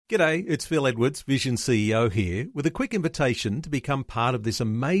G'day, it's Phil Edwards, Vision CEO here, with a quick invitation to become part of this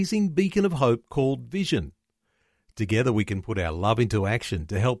amazing beacon of hope called Vision. Together we can put our love into action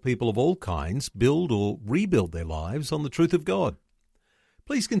to help people of all kinds build or rebuild their lives on the truth of God.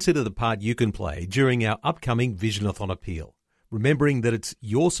 Please consider the part you can play during our upcoming Visionathon appeal, remembering that it's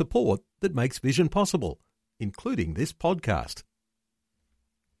your support that makes Vision possible, including this podcast.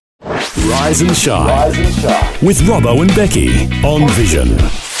 Rise and Shine with Robbo and Becky on Vision.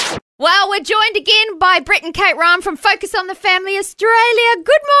 Well, we're joined again by Brett and Kate Ryan from Focus on the Family Australia.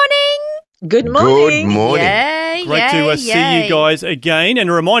 Good morning. Good morning. Good morning. Yay, Great to see you guys again. And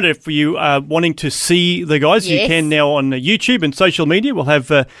a reminder, if you are wanting to see the guys, you can now on YouTube and social media. We'll have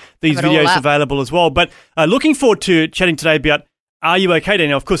these videos available as well. But looking forward to chatting today about Are You OK Day?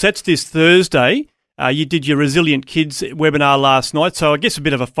 Now, of course, that's this Thursday. You did your Resilient Kids webinar last night. So I guess a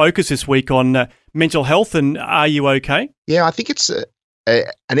bit of a focus this week on mental health and Are You OK? Yeah, I think it's an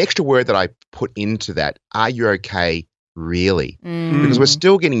extra word that I put into that. Are you okay, really? Because we're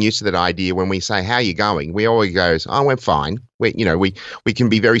still getting used to that idea. When we say, how are you going? We always go, oh, we're fine. We can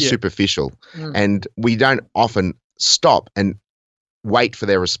be very superficial and we don't often stop and wait for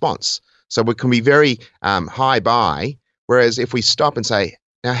their response. So we can be very high by, whereas if we stop and say,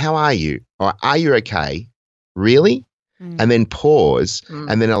 now, how are you? Or are you okay, really? And then pause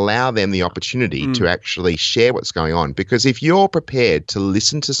and then allow them the opportunity to actually share what's going on. Because if you're prepared to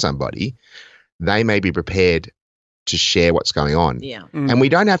listen to somebody, they may be prepared to share what's going on. Yeah. And we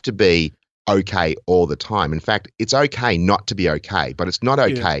don't have to be okay all the time. In fact, it's okay not to be okay, but it's not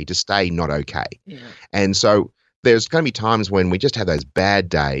okay to stay not okay. Yeah. And so there's going to be times when we just have those bad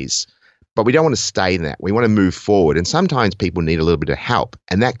days, but we don't want to stay in that. We want to move forward. And sometimes people need a little bit of help.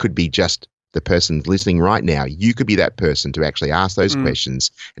 And that could be just the person listening right now. You could be that person to actually ask those questions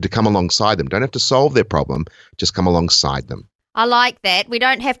and to come alongside them. Don't have to solve their problem, just come alongside them. I like that. We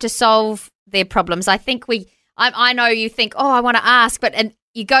don't have to solve their problems. I think I know you think, oh, I want to ask, and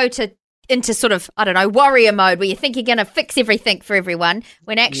you go into sort of, I don't know, warrior mode where you think you're going to fix everything for everyone,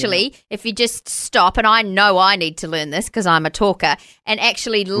 when actually if you just stop, and I know I need to learn this because I'm a talker, and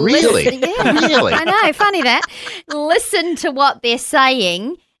actually listen. Really? I know, funny that. Listen to what they're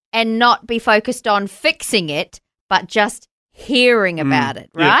saying and not be focused on fixing it, but just hearing about it,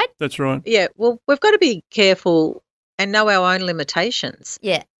 right? Yeah, that's right. Yeah, well, we've got to be careful and know our own limitations.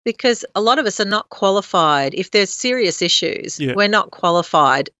 Yeah. Because a lot of us are not qualified. If there's serious issues, we're not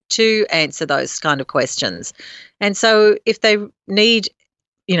qualified to answer those kind of questions. And so if they need,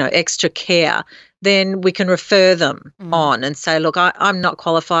 extra care, then we can refer them on and say, look, I'm not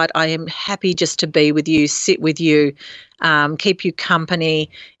qualified. I am happy just to be with you, sit with you, keep you company,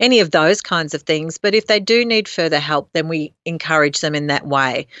 any of those kinds of things. But if they do need further help, then we encourage them in that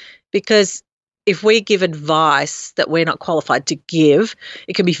way. Because if we give advice that we're not qualified to give,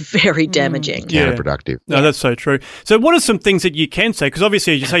 it can be very damaging. Counterproductive. No, that's so true. So what are some things that you can say? Because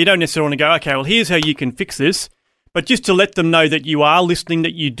obviously, as you say, you don't necessarily want to go, okay, well, here's how you can fix this. But just to let them know that you are listening,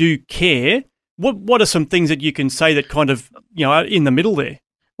 that you do care, what are some things that you can say that kind of, are in the middle there?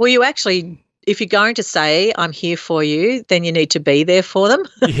 Well, you actually, if you're going to say, I'm here for you, then you need to be there for them.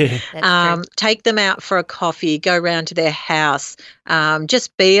 Yeah. Take them out for a coffee, go round to their house,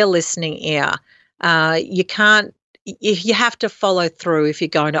 just be a listening ear. You have to follow through if you're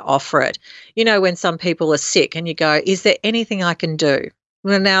going to offer it. When some people are sick and you go, is there anything I can do?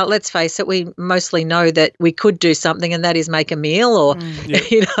 Well, now, let's face it, we mostly know that we could do something, and that is make a meal or,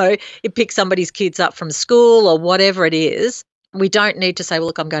 pick somebody's kids up from school or whatever it is. We don't need to say, well,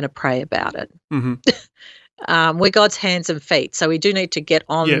 look, I'm going to pray about it. Mm-hmm. We're God's hands and feet, so we do need to get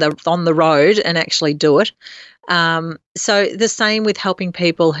on the road and actually do it. So the same with helping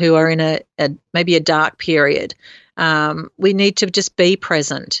people who are in maybe a dark period. We need to just be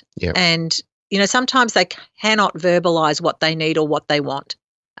present. Yep. And, sometimes they cannot verbalize what they need or what they want.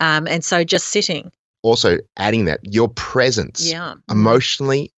 And so just sitting. Also adding that, your presence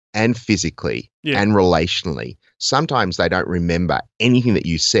emotionally and physically and relationally. Sometimes they don't remember anything that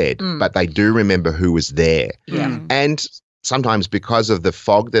you said, but they do remember who was there. Yeah. And sometimes because of the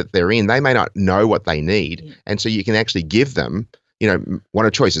fog that they're in, they may not know what they need. Yeah. And so you can actually give them, one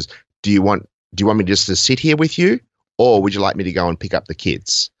of choices. Do you want me just to sit here with you, or would you like me to go and pick up the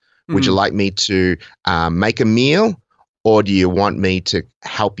kids? Would you like me to make a meal, or do you want me to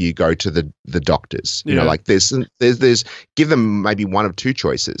help you go to the doctors? There's give them maybe one of two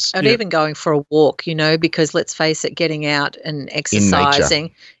choices. And even going for a walk, because let's face it, getting out and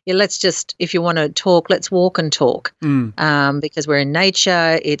exercising. Let's just, if you want to talk, let's walk and talk. Because we're in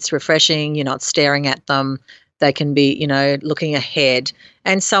nature, it's refreshing. You're not staring at them. They can be, looking ahead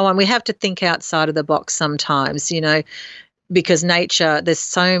and so on. We have to think outside of the box sometimes, because nature, there's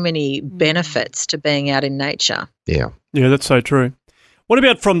so many benefits to being out in nature. Yeah. Yeah, that's so true. What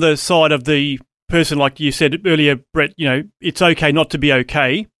about from the side of the person, like you said earlier, Brett, it's okay not to be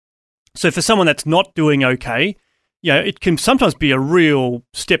okay. So for someone that's not doing okay, it can sometimes be a real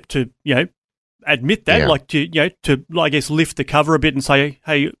step to, admit that, like to, I guess, lift the cover a bit and say,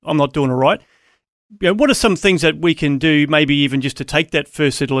 hey, I'm not doing all right. What are some things that we can do, maybe even just to take that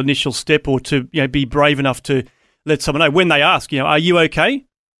first little initial step, or to, be brave enough to let someone know when they ask, are you okay?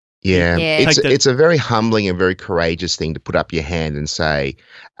 Yeah. It's a very humbling and very courageous thing to put up your hand and say,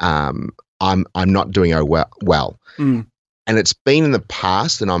 I'm not doing well. Mm. And it's been in the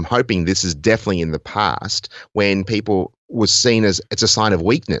past, and I'm hoping this is definitely in the past, when people was seen as it's a sign of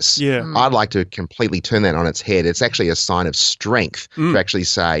weakness. Yeah. I'd like to completely turn that on its head. It's actually a sign of strength to actually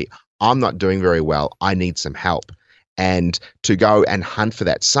say, I'm not doing very well. I need some help. And to go and hunt for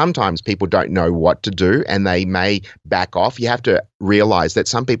that. Sometimes people don't know what to do and they may back off. You have to realize that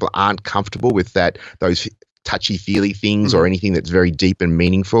some people aren't comfortable with those touchy-feely things or anything that's very deep and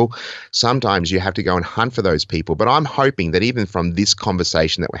meaningful. Sometimes you have to go and hunt for those people. But I'm hoping that even from this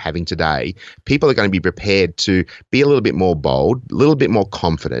conversation that we're having today, people are going to be prepared to be a little bit more bold, a little bit more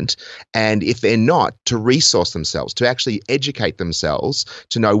confident, and if they're not, to resource themselves, to actually educate themselves,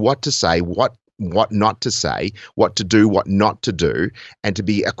 to know what to say, what not to say, what to do, what not to do, and to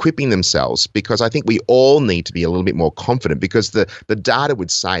be equipping themselves, because I think we all need to be a little bit more confident, because the data would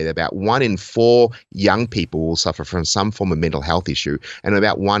say that about 1 in 4 young people will suffer from some form of mental health issue, and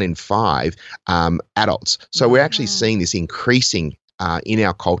about 1 in 5 adults. So we're actually seeing this increasing in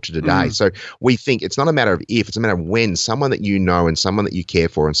our culture today. So we think it's not a matter of if, it's a matter of when someone that you know and someone that you care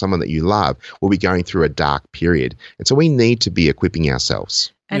for and someone that you love will be going through a dark period. And so we need to be equipping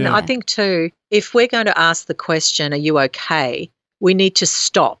ourselves. And I think too, if we're going to ask the question, are you okay? We need to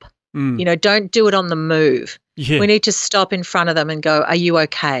stop. Don't do it on the move. Yeah. We need to stop in front of them and go, are you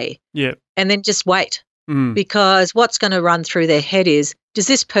okay? Yeah. And then just wait. Because what's going to run through their head is, does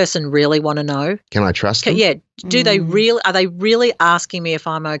this person really want to know? Can I trust them? Yeah. Are they really asking me if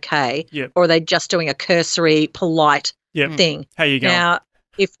I'm okay? Yep. Or are they just doing a cursory, polite thing? How you going? Now,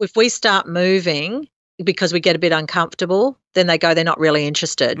 if we start moving because we get a bit uncomfortable, then they go, they're not really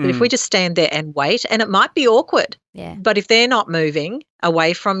interested. But if we just stand there and wait, and it might be awkward, but if they're not moving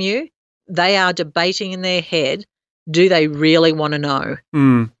away from you, they are debating in their head, do they really want to know?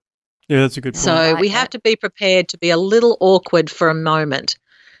 Yeah, that's a good point. So we have to be prepared to be a little awkward for a moment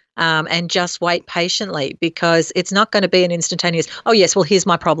and just wait patiently, because it's not going to be an instantaneous, oh, yes, well, here's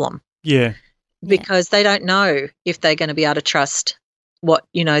my problem. Yeah. Because they don't know if they're going to be able to trust what,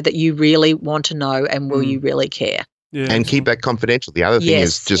 that you really want to know, and will you really care? Yeah, and keep that confidential. The other thing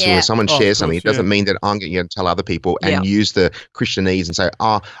is just when someone shares something, it doesn't mean that I'm going to tell other people and use the Christianese and say,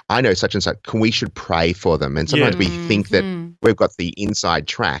 I know such and such, we should pray for them. And sometimes we think that we've got the inside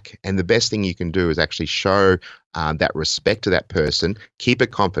track, and the best thing you can do is actually show that respect to that person, keep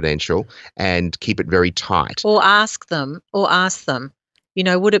it confidential and keep it very tight. Or ask them,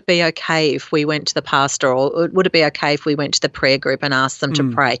 would it be okay if we went to the pastor, or would it be okay if we went to the prayer group and asked them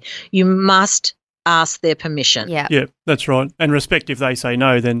to pray? You must ask their permission. Yeah, that's right. And respect if they say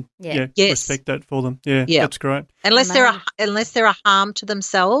no, then respect that for them. Yeah, that's great. Unless they're a harm to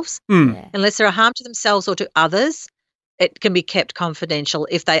themselves, unless they're a harm to themselves or to others, it can be kept confidential.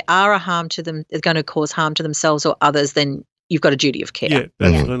 If they are a harm to them, they're going to cause harm to themselves or others, then you've got a duty of care. Yeah,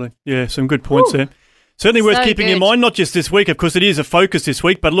 absolutely. Yeah, some good points there. Certainly worth keeping in mind, not just this week. Of course, it is a focus this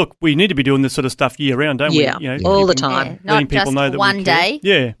week, but look, we need to be doing this sort of stuff year round, don't we? All the time. Not just know that one day.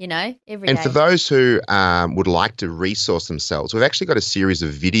 Yeah. Every day. And day. for those who would like to resource themselves, we've actually got a series of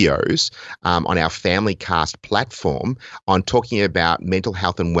videos on our Family Cast platform on talking about mental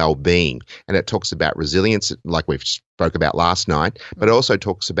health and well-being. And it talks about resilience, like we've spoke about last night, but it also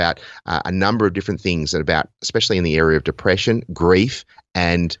talks about a number of different things about, especially in the area of depression, grief,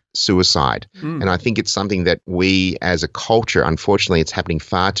 and suicide. And I think it's something that we as a culture, unfortunately, it's happening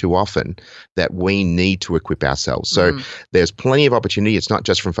far too often, that we need to equip ourselves. So there's plenty of opportunity. It's not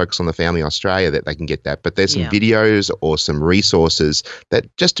just from Focus on the Family Australia that they can get that, but there's some videos or some resources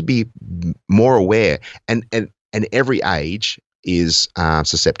that just to be more aware, and every age is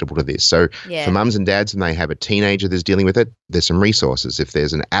susceptible to this. So for mums and dads, and they have a teenager that's dealing with it, there's some resources. If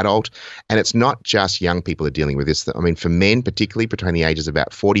there's an adult, and it's not just young people are dealing with this. I mean, for men, particularly between the ages of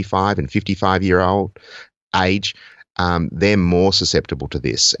about 45 and 55-year-old age, they're more susceptible to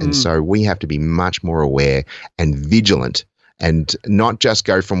this. And so we have to be much more aware and vigilant, and not just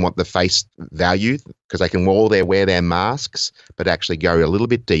go from what the face value, because they can all wear their masks, but actually go a little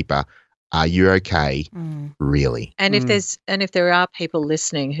bit deeper. Are you okay? Really? And if there are people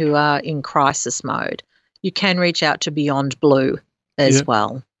listening who are in crisis mode, you can reach out to Beyond Blue as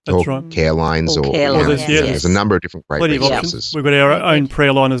well. That's or right. Care Lines there's a number of different great resources. We've got our own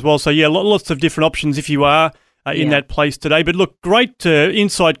prayer line as well. So, lots of different options if you are in that place today. But look, great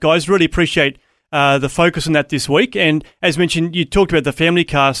insight, guys. Really appreciate the focus on that this week. And as mentioned, you talked about the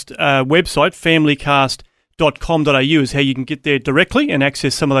FamilyCast website, familycast.com.au is how you can get there directly and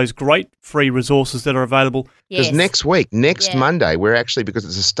access some of those great free resources that are available. Because next Monday, we're actually, because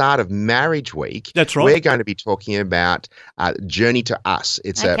it's the start of Marriage Week, that's right. We're going to be talking about Journey to Us.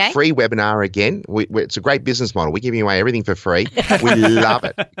 It's a free webinar again. It's a great business model. We're giving away everything for free. We love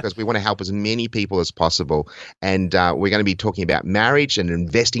it because we want to help as many people as possible. And we're going to be talking about marriage and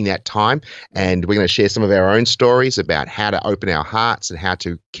investing that time. And we're going to share some of our own stories about how to open our hearts and how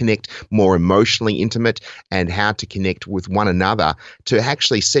to connect more emotionally intimate and how to connect with one another to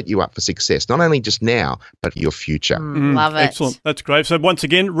actually set you up for success, not only just now, but your future. Love it. Excellent. That's great. So once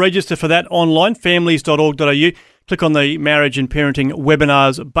again, register for that online, families.org.au. Click on the Marriage and Parenting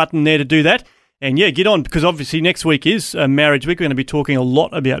Webinars button there to do that. And get on, because obviously next week is Marriage Week. We're going to be talking a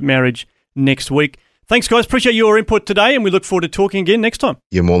lot about marriage next week. Thanks, guys. Appreciate your input today, and we look forward to talking again next time.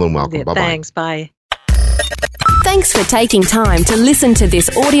 You're more than welcome. Bye-bye. Thanks. Bye. Thanks for taking time to listen to this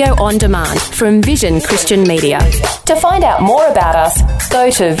audio on demand from Vision Christian Media. To find out more about us,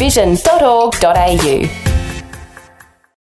 go to vision.org.au.